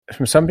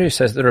from somebody who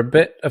says they're a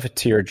bit of a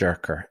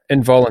tearjerker,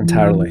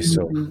 involuntarily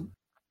so.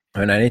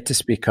 When I need to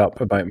speak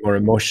up about more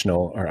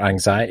emotional or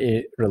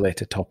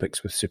anxiety-related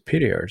topics with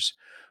superiors,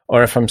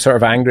 or if I'm sort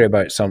of angry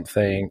about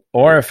something,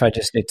 or if I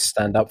just need to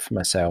stand up for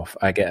myself,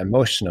 I get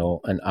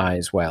emotional and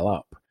eyes well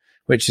up,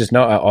 which is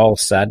not at all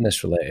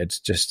sadness-related,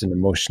 just an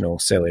emotional,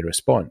 silly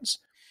response.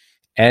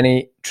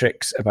 Any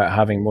tricks about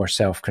having more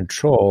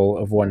self-control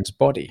of one's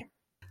body?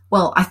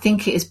 Well, I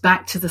think it is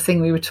back to the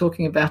thing we were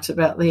talking about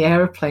the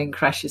aeroplane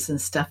crashes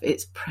and stuff.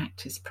 It's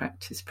practice,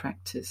 practice,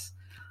 practice.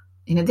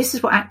 You know, this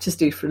is what actors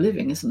do for a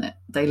living, isn't it?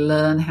 They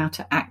learn how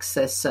to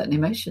access certain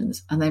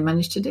emotions and they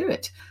manage to do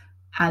it.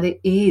 And it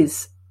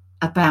is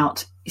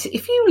about,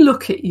 if you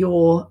look at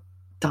your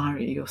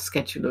diary, your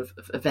schedule of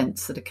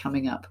events that are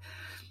coming up,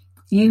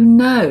 you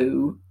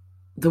know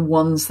the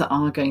ones that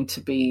are going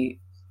to be,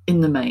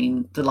 in the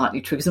main, the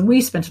likely triggers. And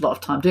we spent a lot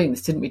of time doing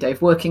this, didn't we,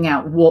 Dave? Working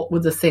out what were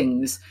the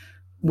things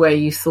where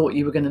you thought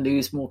you were going to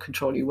lose more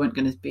control, you weren't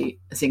going to be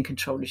as in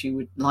control as you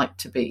would like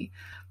to be.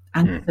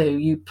 And so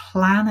you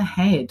plan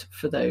ahead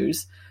for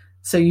those.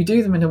 So you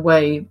do them in a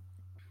way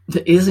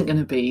that isn't going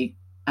to be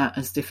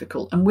as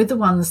difficult. And with the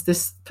ones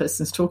this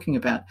person's talking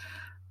about,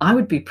 I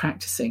would be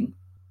practicing.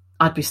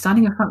 I'd be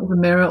standing in front of a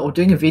mirror or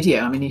doing a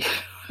video. I mean,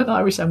 in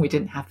Irish time, we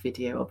didn't have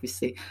video,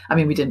 obviously. I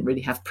mean, we didn't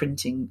really have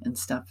printing and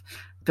stuff.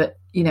 But,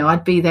 you know,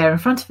 I'd be there in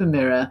front of a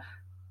mirror.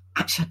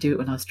 Actually, I'd do it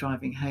when I was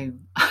driving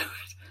home. I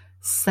would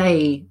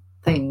say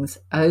things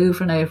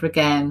over and over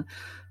again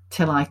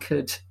till I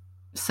could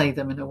say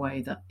them in a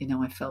way that, you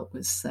know, I felt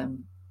was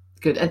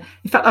good. And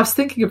in fact, I was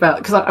thinking about,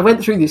 because I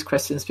went through these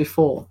questions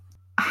before,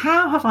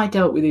 how have I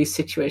dealt with these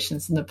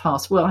situations in the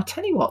past? Well, I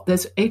tell you what,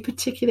 there's a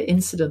particular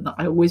incident that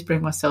I always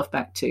bring myself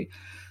back to.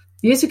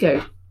 Years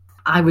ago,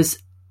 I was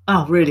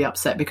really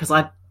upset because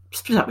I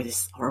split up with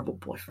this horrible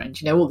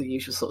boyfriend, you know, all the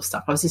usual sort of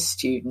stuff. I was a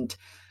student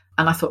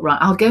and I thought, right,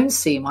 I'll go and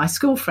see my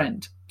school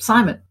friend,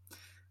 Simon.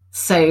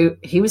 So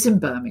he was in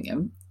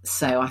Birmingham.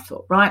 So I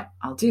thought, right,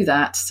 I'll do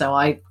that. So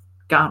I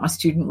got out my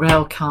student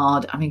rail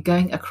card. I mean,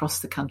 going across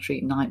the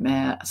country,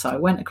 nightmare. So I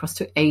went across,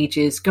 took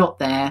ages, got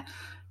there.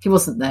 He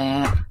wasn't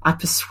there. I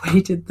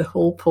persuaded the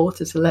hall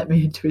porter to let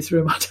me into his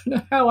room. I don't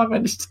know how I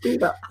managed to do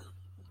that.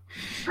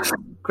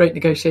 Great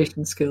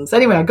negotiation skills.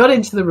 Anyway, I got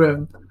into the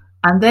room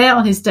and there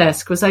on his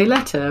desk was a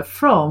letter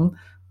from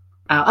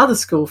our other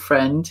school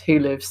friend who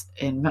lived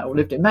in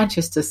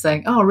Manchester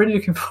saying, really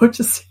looking forward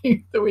to seeing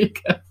you the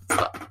weekend.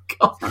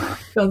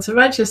 Gone to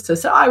Manchester.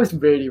 So I was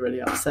really,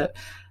 really upset.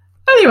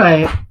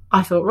 Anyway,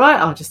 I thought, right,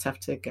 I'll just have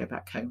to go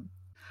back home.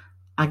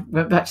 I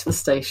went back to the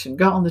station,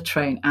 got on the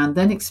train, and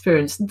then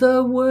experienced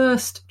the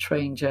worst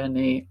train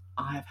journey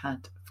I've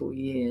had for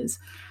years.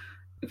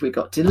 We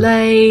got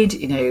delayed,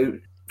 you know,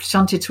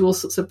 shunted to all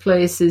sorts of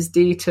places,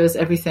 detours,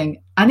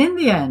 everything. And in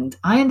the end,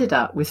 I ended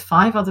up with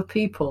 5 other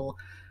people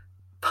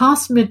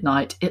past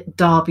midnight at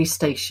Derby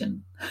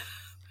Station.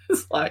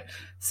 It's like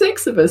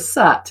 6 of us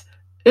sat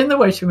in the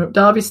waiting room at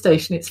Derby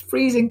Station. It's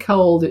freezing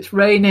cold, it's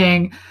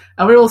raining,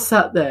 and we're all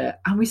sat there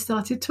and we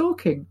started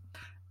talking.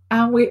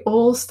 And we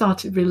all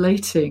started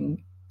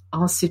relating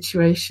our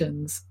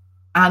situations.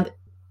 And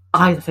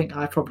I think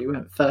I probably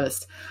went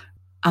first.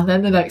 And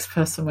then the next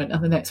person went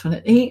and the next one.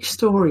 And each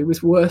story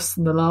was worse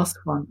than the last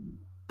one.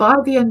 By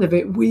the end of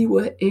it, we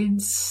were in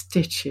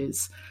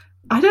stitches.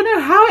 I don't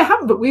know how it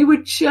happened, but we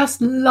were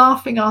just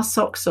laughing our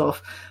socks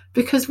off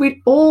because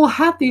we'd all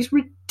had these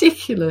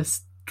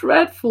ridiculous,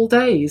 dreadful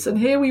days. And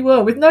here we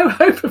were with no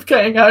hope of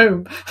getting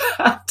home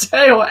that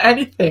day or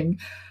anything,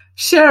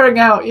 sharing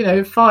out, you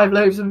know, 5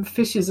 loaves and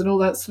fishes and all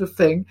that sort of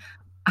thing.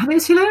 And it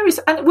was hilarious.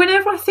 And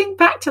whenever I think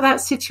back to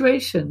that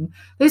situation,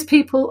 those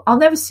people, I'll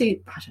never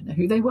see, I don't know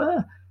who they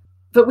were,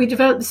 but we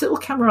developed this little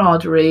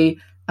camaraderie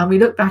and we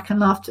looked back and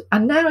laughed.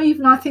 And now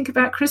even I think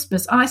about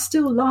Christmas, I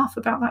still laugh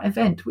about that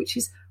event, which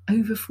is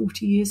over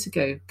 40 years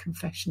ago,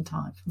 confession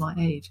time for my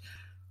age.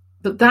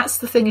 But that's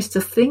the thing, is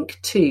to think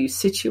to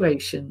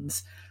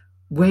situations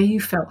where you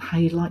felt how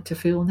you'd like to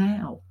feel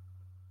now.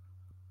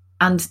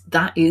 And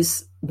that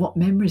is what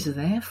memories are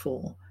there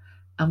for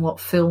and what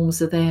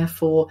films are there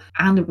for.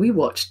 And we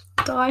watched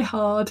Die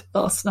Hard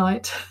last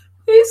night.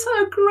 It's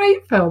a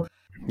great film.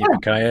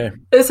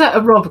 It's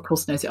Rob, of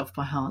course, knows it off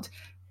by heart.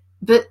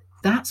 But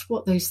that's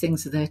what those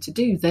things are there to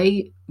do.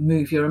 They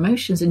move your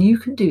emotions, and you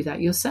can do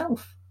that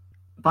yourself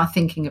by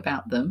thinking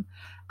about them.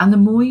 And the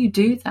more you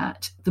do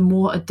that, the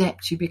more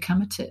adept you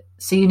become at it.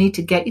 So you need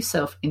to get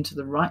yourself into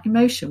the right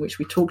emotion, which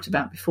we talked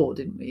about before,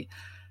 didn't we?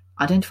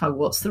 Identify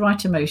what's the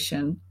right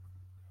emotion.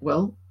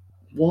 Well,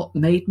 what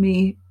made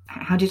me,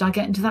 how did I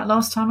get into that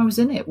last time I was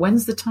in it?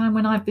 When's the time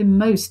when I've been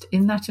most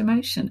in that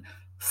emotion?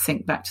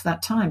 Think back to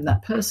that time,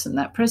 that person,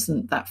 that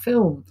present, that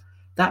film,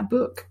 that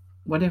book,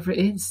 whatever it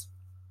is.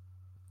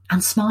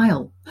 And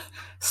smile.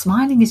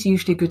 Smiling is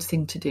usually a good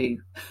thing to do.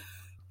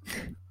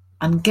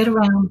 And get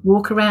around,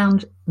 walk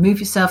around, move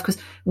yourself,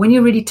 because when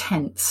you're really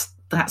tense,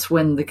 that's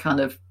when the kind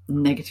of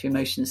negative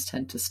emotions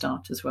tend to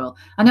start as well.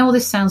 I know all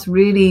this sounds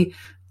really,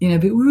 you know, a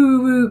bit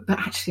woo-woo, but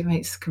actually it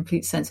makes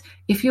complete sense.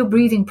 If you're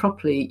breathing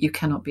properly, you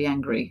cannot be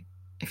angry.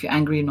 If you're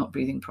angry, you're not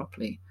breathing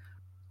properly.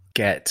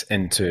 get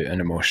into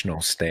an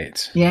emotional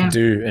state. Yeah.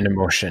 Do an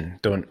emotion.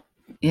 Don't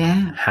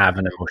have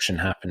an emotion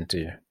happen to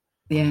you.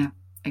 Yeah,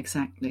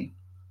 exactly.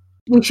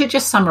 We should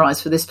just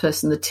summarize for this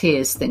person the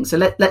tears thing. So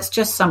let's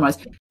just summarize.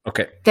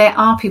 Okay. There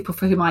are people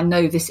for whom I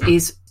know this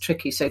is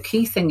tricky. So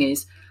key thing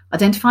is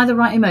identify the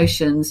right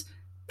emotions,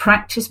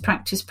 practice,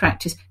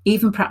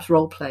 even perhaps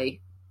role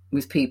play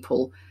with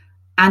people.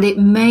 And it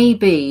may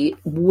be,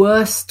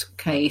 worst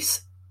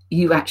case,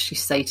 you actually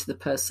say to the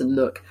person,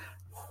 look,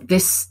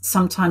 this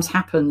sometimes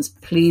happens.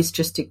 Please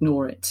just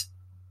ignore it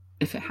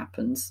if it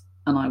happens,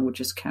 and I will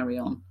just carry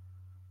on.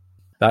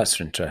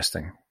 That's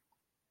interesting.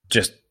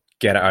 Just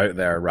get it out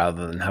there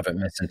rather than have it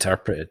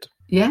misinterpreted.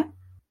 Yeah.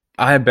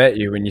 I bet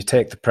you when you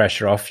take the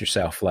pressure off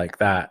yourself like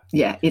that,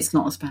 it's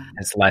not as bad.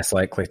 It's less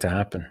likely to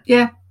happen.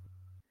 Yeah.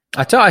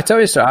 I tell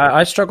you, so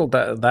I struggled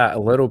that a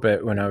little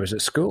bit when I was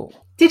at school.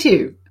 Did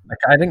you? Like,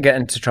 I didn't get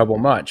into trouble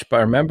much, but I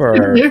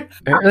remember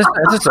this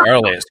is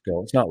early at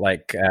school. It's not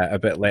like a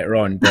bit later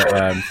on,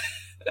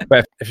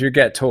 but if you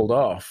get told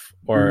off,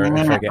 or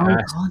if I get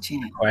asked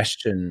a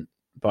question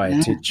by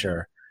a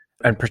teacher,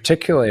 and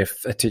particularly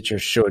if a teacher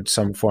showed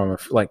some form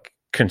of like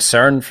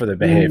concern for the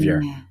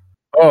behavior,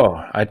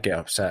 I'd get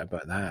upset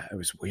about that. It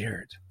was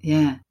weird.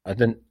 Yeah, I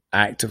didn't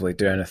actively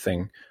do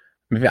anything.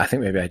 I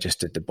think maybe I just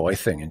did the boy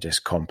thing and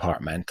just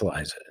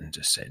compartmentalize it and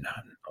just say, no,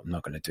 I'm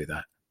not going to do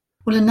that.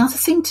 Well, another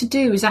thing to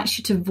do is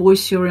actually to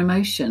voice your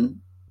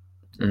emotion.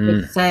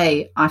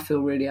 Say, I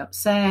feel really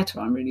upset,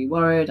 or I'm really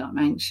worried, I'm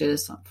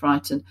anxious, I'm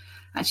frightened.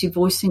 Actually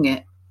voicing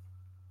it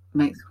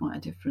makes quite a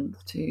difference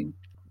too.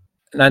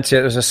 Nancy,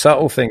 there's a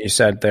subtle thing you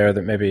said there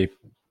that maybe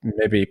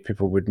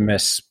people would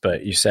miss,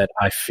 but you said,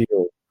 I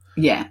feel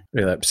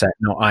really upset.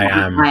 No, I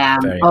am.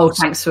 Oh,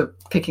 thanks for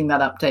picking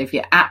that up, Dave.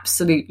 Yeah,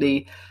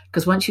 absolutely.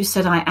 Because once you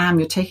said I am,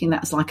 you're taking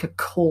that as like a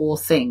core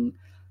thing.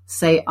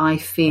 Say, I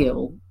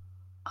feel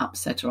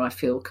upset or I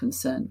feel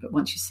concerned. But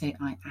once you say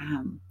I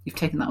am, you've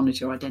taken that on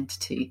as your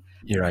identity.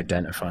 You're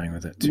identifying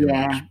with it too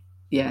much.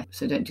 Yeah.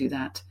 So don't do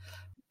that.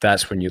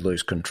 That's when you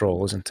lose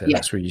control, isn't it? Yeah.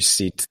 That's where you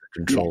cede the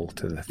control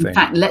to the thing. In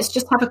fact, let's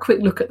just have a quick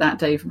look at that,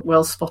 Dave.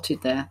 Well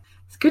spotted there.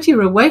 It's good you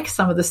were awake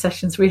some of the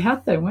sessions we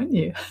had then, weren't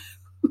you?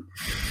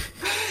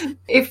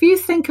 If you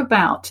think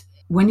about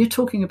when you're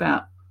talking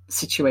about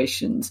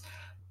situations,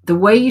 the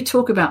way you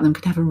talk about them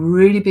can have a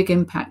really big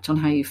impact on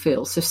how you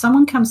feel. So if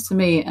someone comes to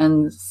me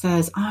and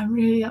says, I'm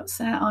really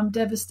upset, I'm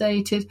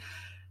devastated,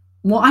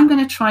 what I'm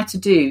going to try to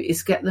do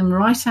is get them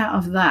right out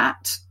of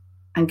that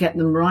and get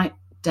them right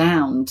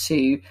down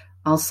to,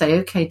 I'll say,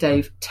 okay,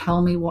 Dave,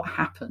 tell me what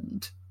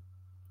happened.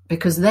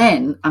 Because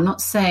then I'm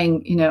not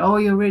saying, oh,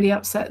 you're really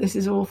upset, this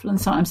is awful,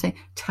 and so I'm saying,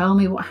 tell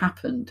me what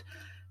happened.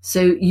 So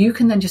you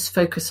can then just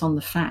focus on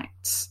the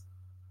facts.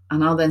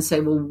 And I'll then say,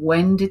 well,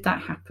 when did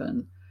that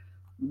happen?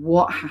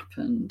 What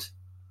happened?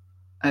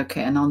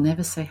 Okay, and I'll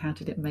never say, how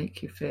did it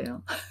make you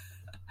feel?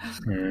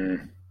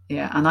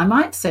 Yeah, and I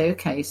might say,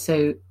 okay,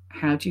 so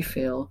how do you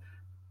feel?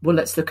 Well,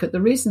 let's look at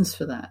the reasons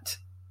for that.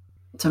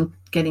 So I'm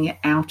getting it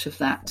out of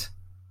that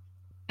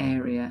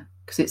area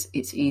because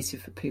it's easier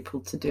for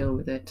people to deal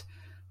with it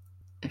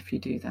if you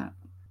do that.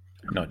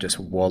 Not just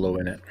wallow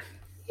in it.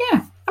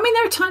 Yeah, I mean,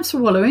 there are times for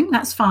wallowing.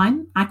 That's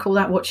fine. I call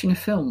that watching a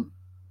film.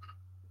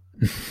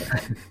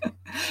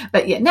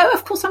 But yeah, no,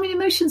 of course, I mean,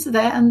 emotions are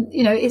there, and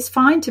it's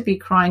fine to be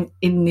crying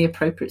in the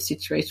appropriate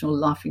situation or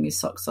laughing your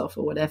socks off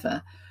or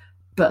whatever,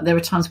 but there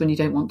are times when you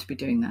don't want to be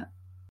doing that.